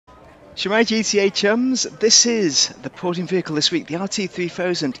Shemai GTA chums, this is the podium vehicle this week, the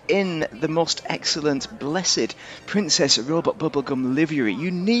RT3000 in the most excellent, blessed Princess Robot Bubblegum livery.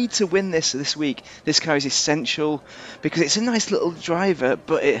 You need to win this week. This car is essential because it's a nice little driver,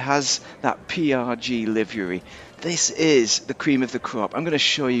 but it has that PRG livery. This is the cream of the crop. I'm going to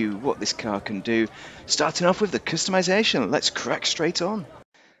show you what this car can do. Starting off with the customization, let's crack straight on.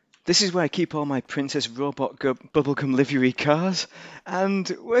 This is where I keep all my Princess Robot Bubblegum livery cars, and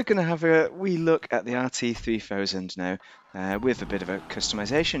we're going to have a wee look at the RT3000 now, with a bit of a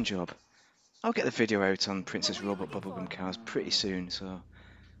customization job. I'll get the video out on Princess Robot Bubblegum cars pretty soon, so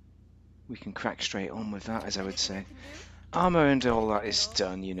we can crack straight on with that, as I would say. Armour and all that is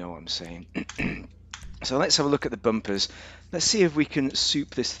done, you know what I'm saying. So let's have a look at the bumpers. Let's see if we can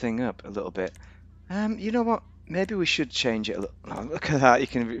soup this thing up a little bit. You know what? Maybe we should change it a little. Oh, look at that! You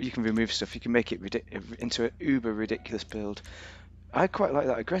can remove stuff. You can make it into an uber ridiculous build. I quite like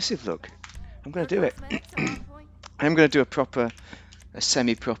that aggressive look. I'm going to do it. I'm going to do a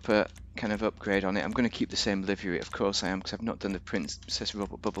semi-proper kind of upgrade on it. I'm going to keep the same livery, of course I am, because I've not done the Princess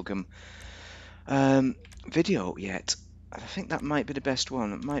Robot Bubblegum video yet. I think that might be the best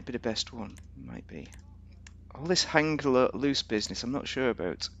one. It might be the best one. It might be. All this hang loose business, I'm not sure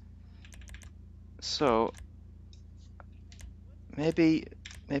about. So maybe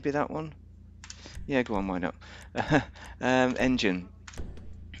that one. Yeah, go on, why not? Engine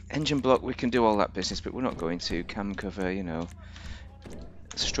block, we can do all that business, but we're not going to. Cam cover, you know.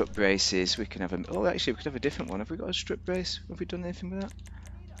 Strut braces, we can have a. Oh, actually, we could have a different one. Have we got a strut brace? Have we done anything with that?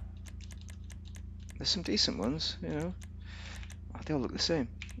 There's some decent ones, you know. Oh, they all look the same.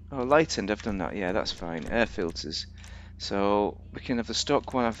 Oh, lightened, I've done that. Yeah, that's fine. Air filters. So we can have the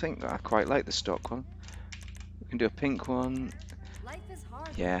stock one. I think I quite like the stock one. We can do a pink one.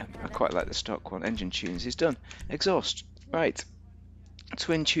 Yeah, I quite like the stock one. Engine tunes is done. Exhaust, right.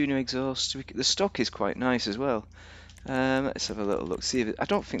 Twin tuner exhaust. The stock is quite nice as well. Let's have a little look. See if I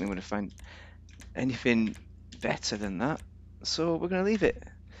don't think they're going to find anything better than that. So we're going to leave it.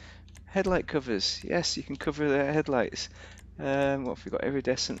 Headlight covers. Yes, you can cover the headlights. What have we got?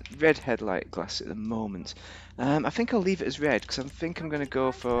 Iridescent red headlight glass at the moment. I think I'll leave it as red because I think I'm going to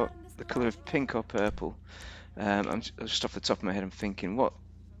go for the colour of pink or purple. I'm just off the top of my head, I'm thinking, what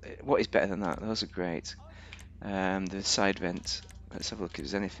is better than that? Those are great. The side vent. Let's have a look if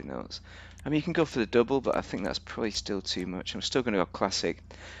there's anything else. I mean, you can go for the double, but I think that's probably still too much. I'm still going to go classic.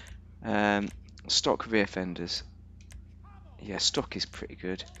 Stock rear fenders. Yeah, stock is pretty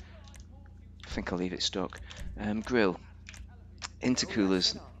good. I think I'll leave it stock. Grill.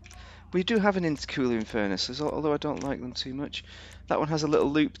 Intercoolers. We do have an intercooler in furnaces, although I don't like them too much. That one has a little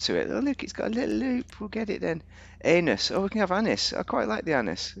loop to it. Oh look, it's got a little loop. We'll get it then. Anus. Oh, we can have anise. I quite like the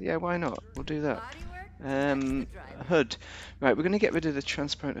anise. Yeah, why not? We'll do that. Hood. Right, we're going to get rid of the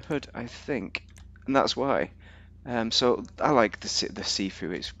transparent hood, I think, and that's why. So I like the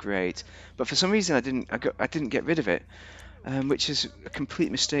see-through. It's great, but for some reason I didn't get rid of it, which is a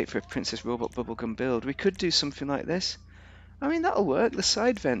complete mistake for a Princess Robot Bubblegum build. We could do something like this. I mean, that'll work, the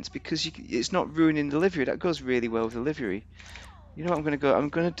side vents, because it's not ruining the livery. That goes really well with the livery. You know what I'm going to go? I'm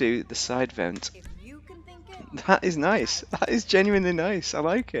going to do the side vent. That is nice. That is genuinely nice. I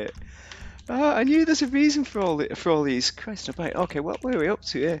like it. I knew there's a reason for all these. Christ almighty. Okay, what are we up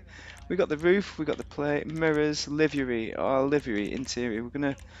to here? We got the roof, we got the plate, mirrors, livery. Oh, livery, interior. We're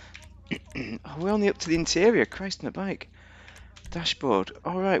going to... oh, we're only up to the interior. Christ on a bike. Dashboard.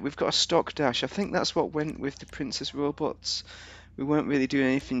 Alright, we've got a stock dash. I think that's what went with the Princess Robots. We weren't really doing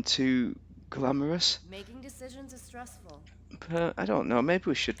anything too glamorous. Making decisions is stressful. But I don't know, maybe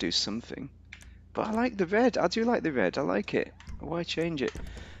we should do something. But I like the red. I do like the red. I like it. Why change it?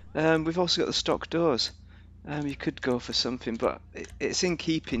 We've also got the stock doors. You could go for something, but it's in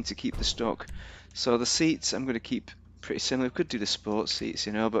keeping to keep the stock. So the seats I'm going to keep pretty similar. We could do the sports seats,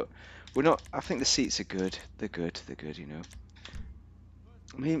 you know, but we're not. I think the seats are good. They're good, you know.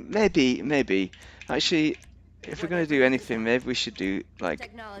 I mean, maybe. Actually, if we're going to do anything, maybe we should do, like,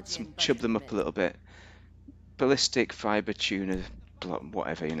 chub them up a little bit. Ballistic fiber tuner,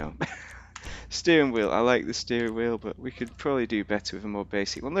 whatever, you know. Steering wheel, I like the steering wheel, but we could probably do better with a more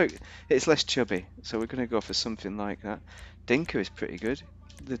basic one. Look, it's less chubby, so we're going to go for something like that. Dinka is pretty good.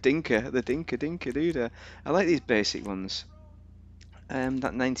 The Dinka Doodah. I like these basic ones.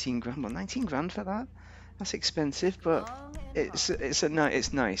 That 19 grand one, 19 grand for that? That's expensive, but it's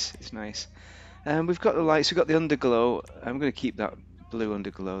nice. We've got the lights, we've got the underglow. I'm going to keep that blue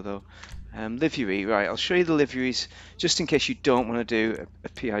underglow though. Livery, right, I'll show you the liveries just in case you don't want to do a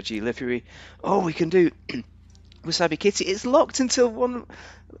PRG livery. Oh, we can do Wasabi Kitty. It's locked until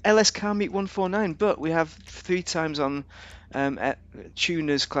LS Car Meet 149, but we have 3 times on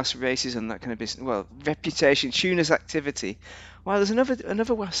tuners, class races, and that kind of business. Well, reputation, tuners activity. Wow, there's another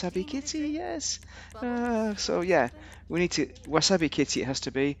Wasabi Things to Kitty. drink? Yes. Bubbles? So Or yeah, something? we need to Wasabi Kitty. It has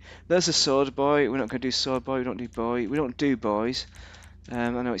to be. There's a sword boy. We're not going to do sword boy. We don't do boy. We don't do boys. I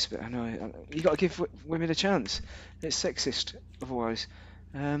know it's. I know you got to give women a chance. It's sexist otherwise.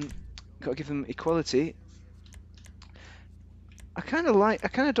 Got to give them equality. I kind of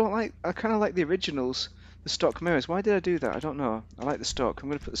don't like. I kind of like the originals, the stock mirrors. Why did I do that? I don't know. I like the stock. I'm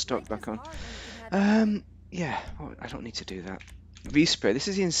going to put the stock Life is back on. hard when you can have anything. Yeah. Oh, I don't need to do that. Respray. This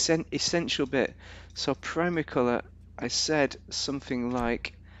is the essential bit. So primary color. I said something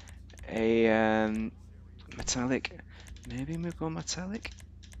like a metallic. Maybe we'll go metallic.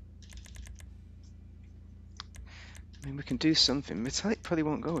 I mean, we can do something. Metallic probably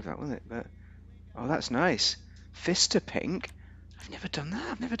won't go with that, will it? But oh, that's nice. Fister pink. I've never done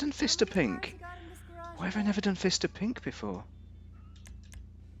that. I've never done How Fister many cars pink. you got in this garage Why have I yet? never done Fister pink before?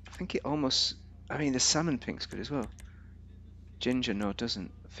 I think it almost. I mean, the salmon pink's good as well. Ginger, no, it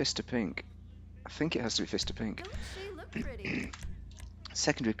doesn't. Fister pink. I think it has to be Fister pink. Don't she look pretty?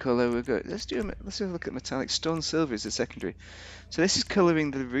 Secondary colour, we're good. Let's have a look at metallic. Stone silver is the secondary. So this is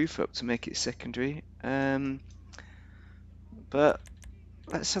colouring the roof up to make it secondary. But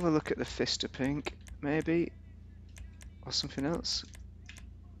let's have a look at the Fister pink, maybe, or something else.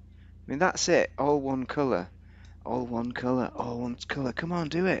 I mean, that's it. All one colour. All one colour. All one colour. Come on,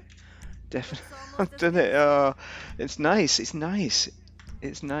 do it. Definitely. Looks I've almost as done good it. as Oh, it's nice. It's nice.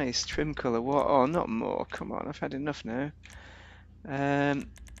 It's nice. Trim colour. What? Oh, not more. Come on. I've had enough now. I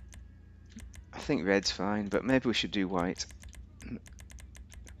think red's fine, but maybe we should do white.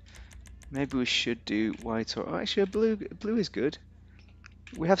 Maybe we should do white or actually a blue. Blue is good.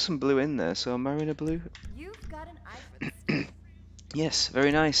 We have some blue in there, so marina blue. You've got an eye for this stuff. Yes,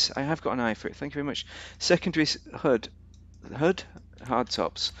 very nice. I have got an eye for it. Thank you very much. Secondary hood. Hood? Hard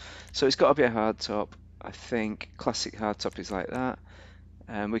tops. So it's got to be a hard top. I think classic hard top is like that.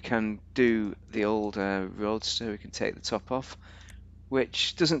 We can do the old Roadster. We can take the top off,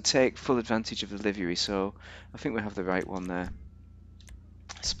 which doesn't take full advantage of the livery. So I think we have the right one there.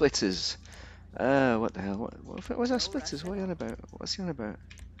 Splitters. What the hell? What was our No splitters? What are you rushing. on about? What's he on about?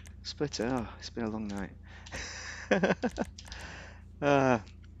 Splitter. Oh, it's been a long night. uh,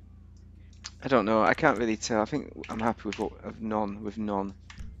 I don't know. I can't really tell. I think I'm happy with none. With none.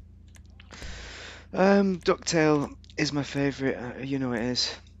 Ducktail is my favourite. You know it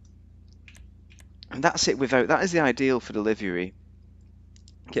is. And that's it. That is the ideal for the livery.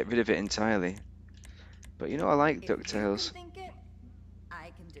 Get rid of it entirely. But you know I like If you can Ducktails, think it,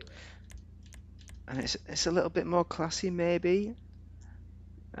 I can do it. and it's a little bit more classy maybe.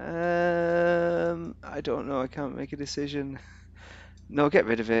 I don't know. I can't make a decision. No, get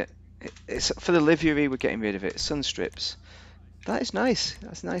rid of it. It's for the livery. We're getting rid of it. Sun strips. That is nice.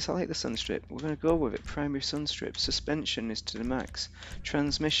 That's nice. I like the sun strip. We're going to go with it. Primary sun strip. Suspension is to the max.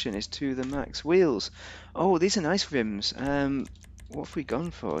 Transmission is to the max. Wheels. Oh, these are nice rims. What have we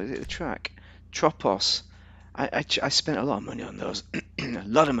gone for? Is it the track? Tropos. I spent a lot of money on those. A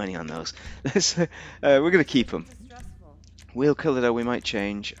lot of money on those. We're going to keep them. Decisions are stressful. Wheel colour though we might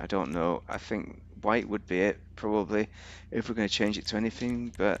change. I don't know. I think white would be it probably if we're going to change it to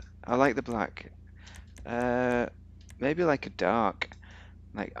anything. But I like the black. Maybe like dark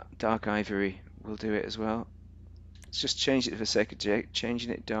ivory will do it as well. Let's just change it for the sake of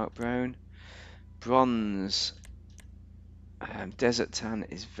changing it. Dark brown, bronze, desert tan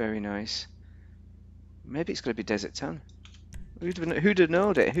is very nice. Maybe it's going to be desert tan. Who'd have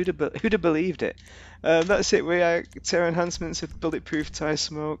known it? Who'd have believed it? That's it. We are tear enhancements of bulletproof tire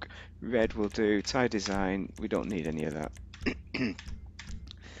smoke. Red will do. Tire design. We don't need any of that.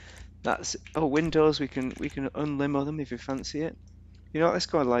 That's windows. We can unlimo them if you fancy it. You know what? Let's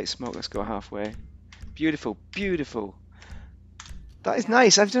go light smoke. Let's go halfway. Beautiful, beautiful. That is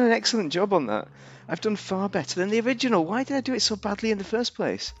nice. I've done an excellent job on that. I've done far better than the original. Why did I do it so badly in the first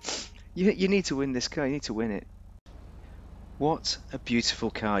place? You need to win this car. You need to win it. What a beautiful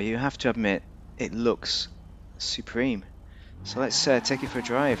car. You have to admit, it looks supreme. So let's take it for a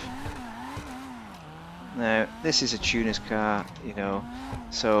drive. Now, this is a tuner's car, you know,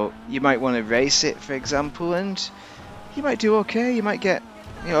 so you might want to race it, for example, and you might do okay. You might get,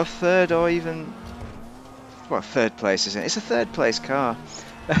 you know, a third or even, well, third place, isn't it? It's a third place car.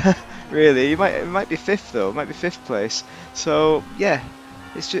 Really, it might be fifth though. It might be fifth place. So yeah,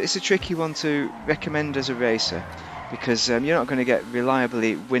 it's a tricky one to recommend as a racer, because you're not going to get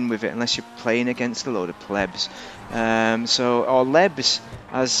reliably win with it unless you're playing against a load of plebs. Or lebs,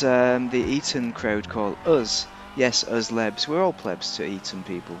 as the Eton crowd call us. Yes, us lebs. We're all plebs to Eton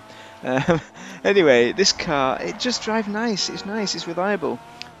people. Um, anyway, this car, it just drives nice. It's nice. It's reliable.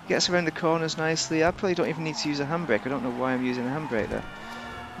 Gets around the corners nicely. I probably don't even need to use a handbrake. I don't know why I'm using a handbrake there.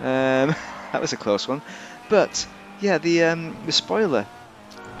 That was a close one. But yeah, the spoiler.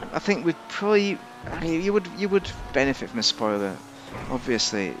 I think we'd probably. I mean, you would benefit from a spoiler.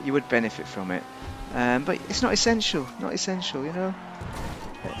 Obviously, you would benefit from it. But it's not essential. Not essential, you know.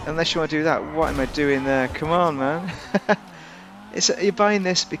 Unless you want to do that, what am I doing there? Come on, man. You're buying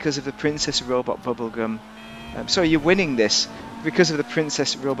this because of the Princess Robot Bubblegum. Sorry, you're winning this because of the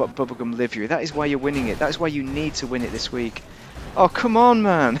Princess Robot Bubblegum livery. That is why you're winning it. That is why you need to win it this week. Oh, come on,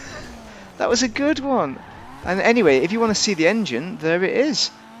 man. That was a good one. And anyway, if you want to see the engine, there it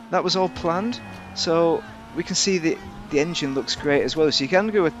is. That was all planned. So we can see the engine looks great as well. So you can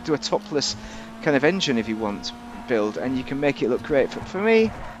go to a topless kind of engine if you want build, and you can make it look great. For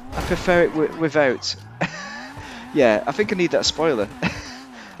me, I prefer it without. Yeah, I think I need that spoiler.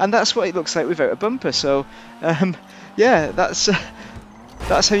 And that's what it looks like without a bumper. So yeah, that's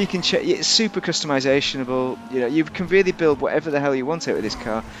how you can check. It's super customizationable. You know, you can really build whatever the hell you want out of this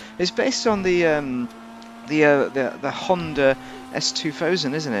car. It's based on the Honda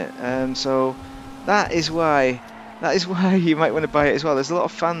S2000, isn't it? So that is why you might want to buy it as well. There's a lot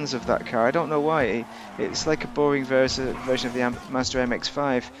of fans of that car. I don't know why. It's like a boring version of the Mazda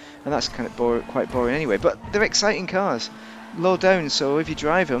MX-5, and that's kind of quite boring anyway. But they're exciting cars, low down. So if you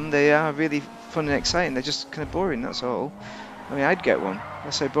drive them, they are really fun and exciting. They're just kind of boring. That's all. I mean, I'd get one.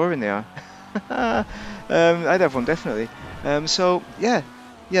 That's how boring they are. I'd have one definitely. So yeah.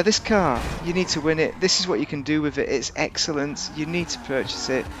 Yeah, this car, you need to win it. This is what you can do with it. It's excellent. You need to purchase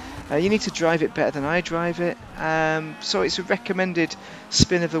it. You need to drive it better than I drive it. So it's a recommended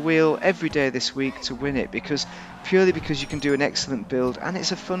spin of the wheel every day this week to win it, purely because you can do an excellent build and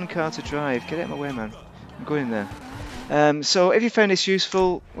it's a fun car to drive. Get out of my way, man. I'm going there. So if you found this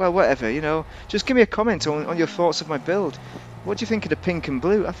useful, well, whatever, you know, just give me a comment on your thoughts of my build. What do you think of the pink and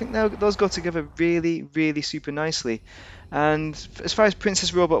blue? I think those go together really, really super nicely. And as far as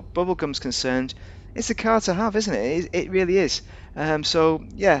Princess Robot Bubblegum's concerned, it's a car to have, isn't it? It really is. So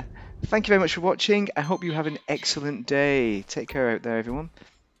yeah, thank you very much for watching. I hope you have an excellent day. Take care out there, everyone.